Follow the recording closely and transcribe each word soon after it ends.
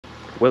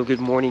Well,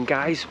 good morning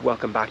guys,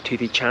 welcome back to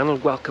the channel,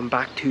 welcome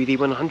back to the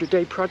 100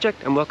 Day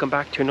Project, and welcome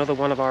back to another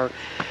one of our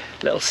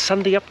little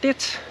Sunday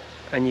updates.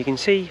 And you can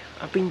see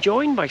I've been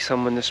joined by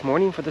someone this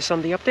morning for the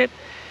Sunday update,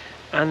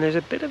 and there's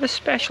a bit of a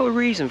special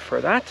reason for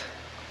that.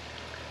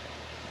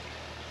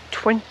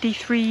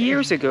 23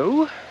 years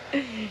ago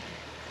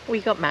we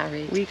got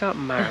married.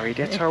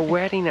 It's our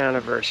wedding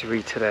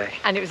anniversary today.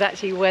 And it was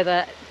actually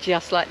weather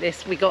just like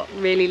this. We got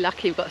really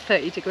lucky. We got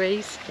 30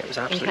 degrees. It was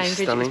absolutely in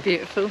Cambridge. stunning. It was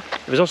beautiful.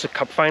 It was also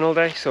cup final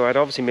day, so I'd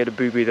obviously made a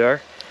boo-boo there.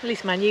 At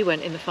least Man U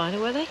weren't in the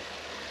final, were they?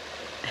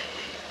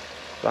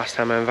 Last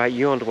time I invite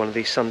you onto one of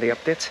these Sunday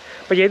updates.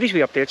 But yeah, these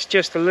wee updates,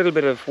 just a little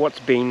bit of what's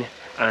been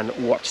and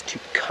what's to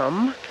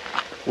come.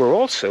 We're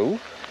also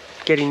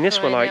getting this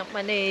one out.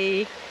 My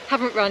knee.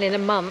 Haven't run in a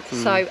month,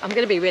 so I'm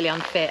going to be really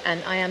unfit,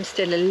 and I am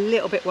still a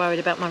little bit worried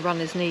about my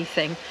runner's knee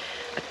thing.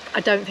 I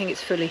don't think it's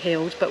fully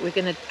healed, but we're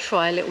going to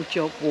try a little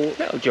jog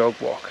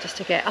walk. Just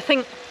to get, I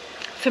think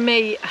for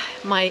me,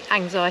 my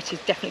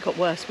anxiety's definitely got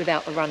worse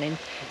without the running,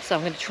 so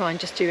I'm going to try and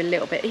just do a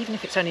little bit, even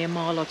if it's only a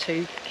mile or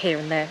two here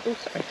and there. Oh,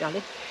 sorry,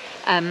 darling.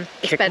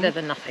 It's better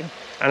than nothing.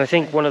 And I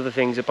think one of the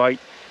things about,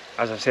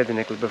 as I've said to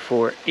Nicola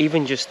before,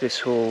 even just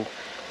this whole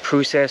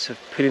process of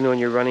putting on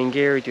your running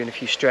gear, doing a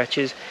few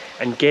stretches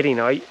and getting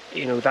out,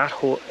 you know, that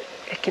whole,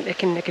 it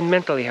can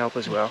mentally help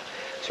as well.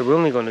 So we're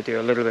only going to do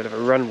a little bit of a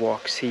run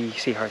walk, see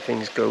how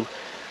things go,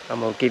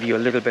 and we'll give you a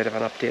little bit of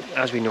an update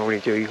as we normally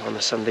do on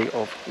the Sunday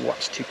of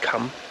what's to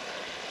come.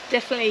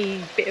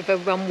 Definitely a bit of a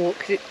run walk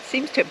because it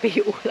seems to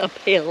be all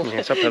uphill. Yeah,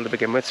 it's uphill to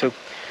begin with, so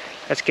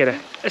let's get a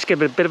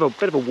bit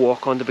of a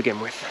walk on to begin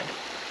with.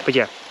 But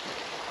yeah,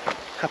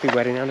 happy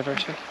wedding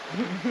anniversary.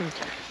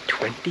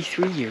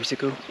 23 years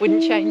ago.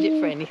 Wouldn't change it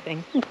for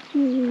anything.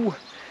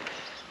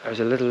 I was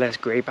a little less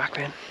grey back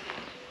then.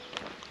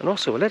 And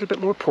also a little bit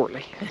more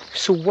portly.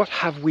 So what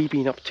have we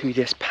been up to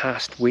this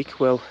past week?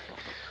 Well,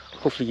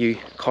 hopefully you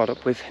caught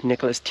up with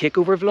Nicola's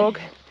takeover vlog.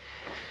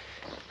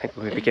 I think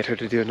we'll maybe get her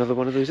to do another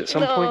one of those at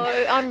some point.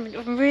 No, I'm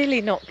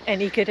really not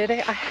any good at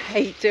it. I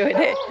hate doing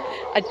it.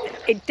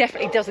 It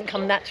definitely doesn't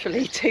come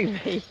naturally to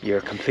me.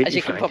 You're completely as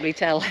you fine. Can probably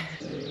tell.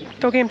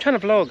 Doggy, I'm trying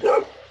to vlog.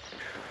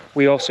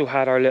 We also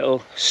had our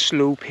little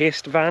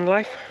slow-paced van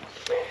life,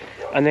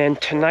 and then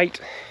tonight,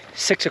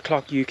 6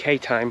 o'clock UK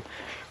time,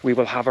 we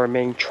will have our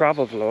main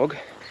travel vlog,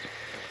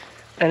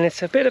 and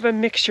it's a bit of a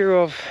mixture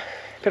of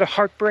a bit of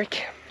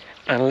heartbreak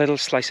and a little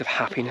slice of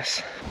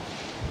happiness.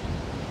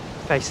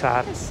 Very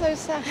sad. It's so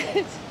sad.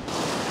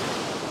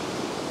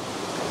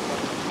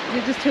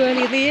 You're just too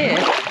early in the year.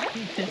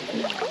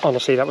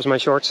 Honestly, that was my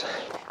shorts.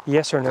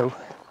 Yes or no?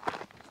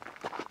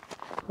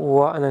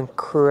 What an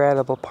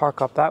incredible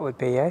park up that would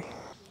be, eh?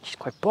 She's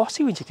quite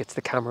bossy when she gets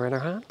the camera in her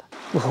hand.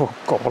 Oh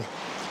God,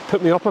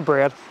 put me off my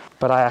bread.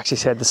 But I actually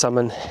said to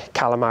someone,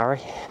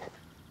 calamari.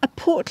 A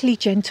portly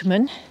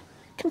gentleman,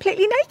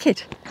 completely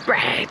naked.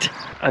 Bread.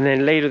 And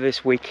then later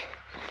this week,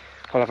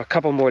 we'll have a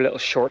couple more little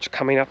shorts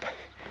coming up.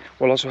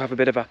 We'll also have a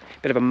bit of a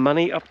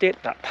money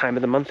update, that time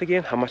of the month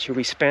again. How much are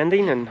we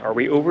spending, and are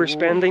we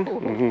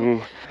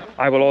overspending?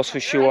 I will also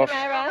show off.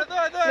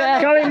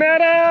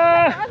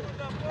 Calimera!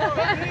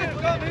 Come here,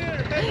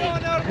 get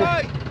on our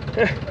bike.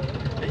 No.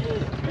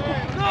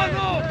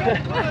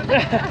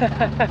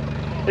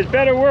 It's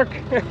better work.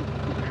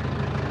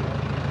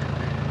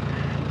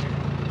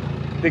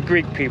 The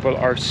Greek people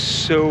are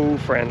so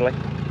friendly.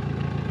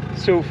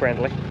 So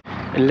friendly.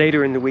 And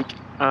later in the week,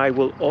 I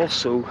will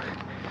also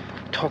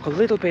talk a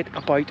little bit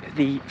about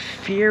the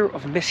fear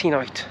of missing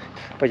out.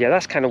 But yeah,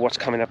 that's kind of what's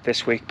coming up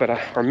this week. But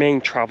our main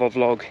travel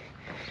vlog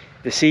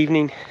this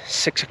evening,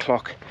 6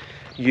 o'clock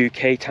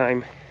UK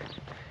time.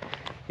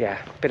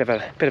 Yeah, bit of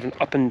an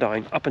up and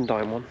down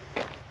one.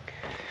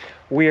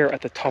 We're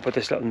at the top of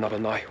this little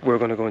nubbin now. We're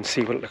going to go and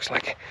see what it looks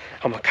like,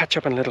 and we'll catch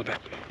up in a little bit.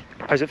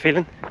 How's it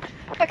feeling?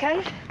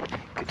 Okay.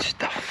 Good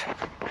stuff.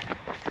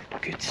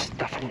 Good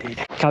stuff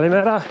indeed.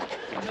 Calimera.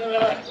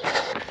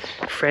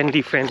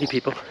 Friendly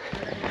people.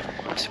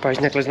 I'm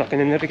surprised Nicola's not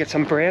going in there to get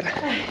some bread.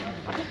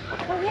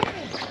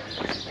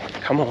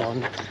 Come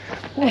on.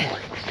 Oh,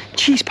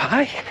 cheese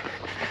pie.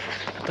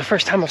 The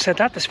first time I've said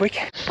that this week.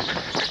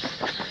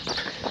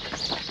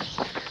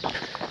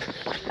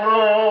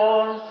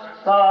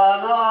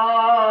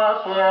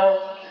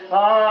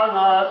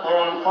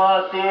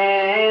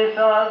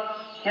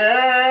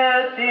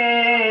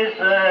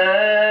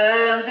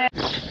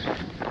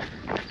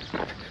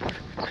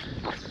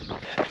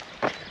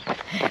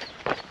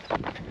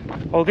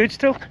 All good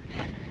still?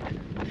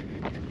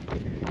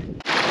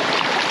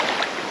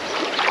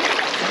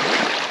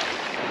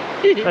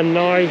 And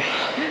now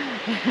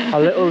a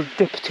little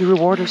dip to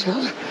reward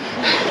ourselves.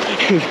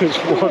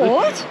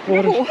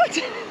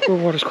 What? The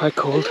water's quite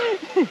cold.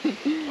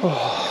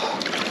 Oh,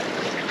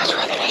 that's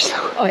rather nice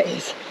though. Oh, it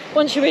is.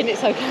 Once you're in,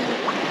 it's okay.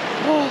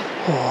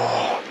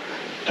 Oh,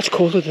 that's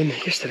colder than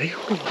yesterday.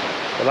 Oh.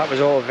 Well, that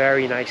was all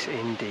very nice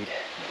indeed.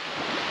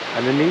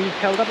 And the knee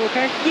held up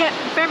okay? Yeah,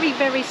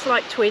 very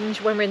slight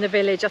twinge when we're in the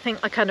village. I think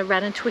I kind of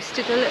ran and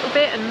twisted a little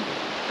bit,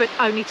 but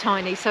only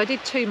tiny. So I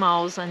did 2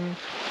 miles and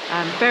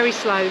Very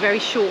slow, very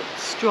short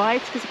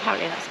strides, because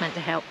apparently that's meant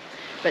to help.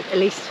 But at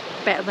least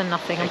better than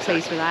nothing. I'm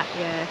pleased with that,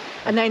 yeah.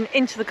 And then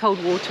into the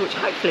cold water, which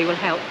hopefully will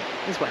help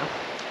as well.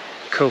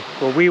 Cool.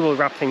 Well, we will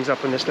wrap things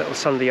up in this little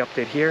Sunday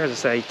update here. As I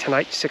say,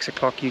 tonight, 6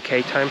 o'clock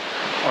UK time,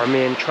 our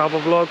main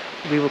travel vlog.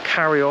 We will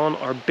carry on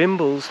our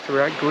bimbles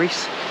throughout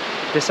Greece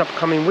this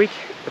upcoming week.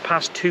 The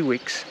past 2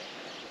 weeks,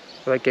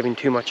 without giving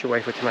too much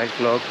away for tonight's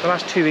vlog, the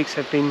last 2 weeks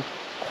have been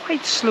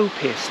quite slow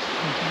paced.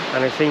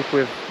 And I think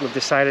we've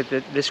decided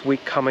that this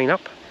week coming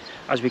up,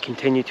 as we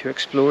continue to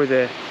explore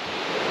the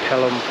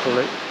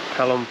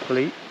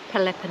Peloponnese,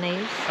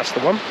 that's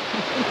the one,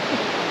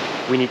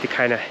 we need to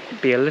kind of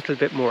be a little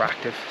bit more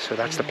active. So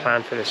that's the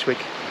plan for this week.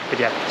 But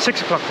yeah,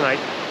 6 o'clock tonight,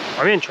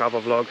 our main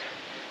travel vlog,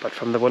 but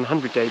from the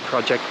 100-day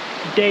project,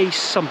 day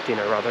something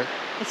or other.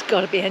 It's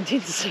got to be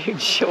ending soon,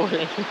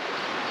 surely.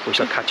 We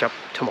shall catch up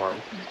tomorrow.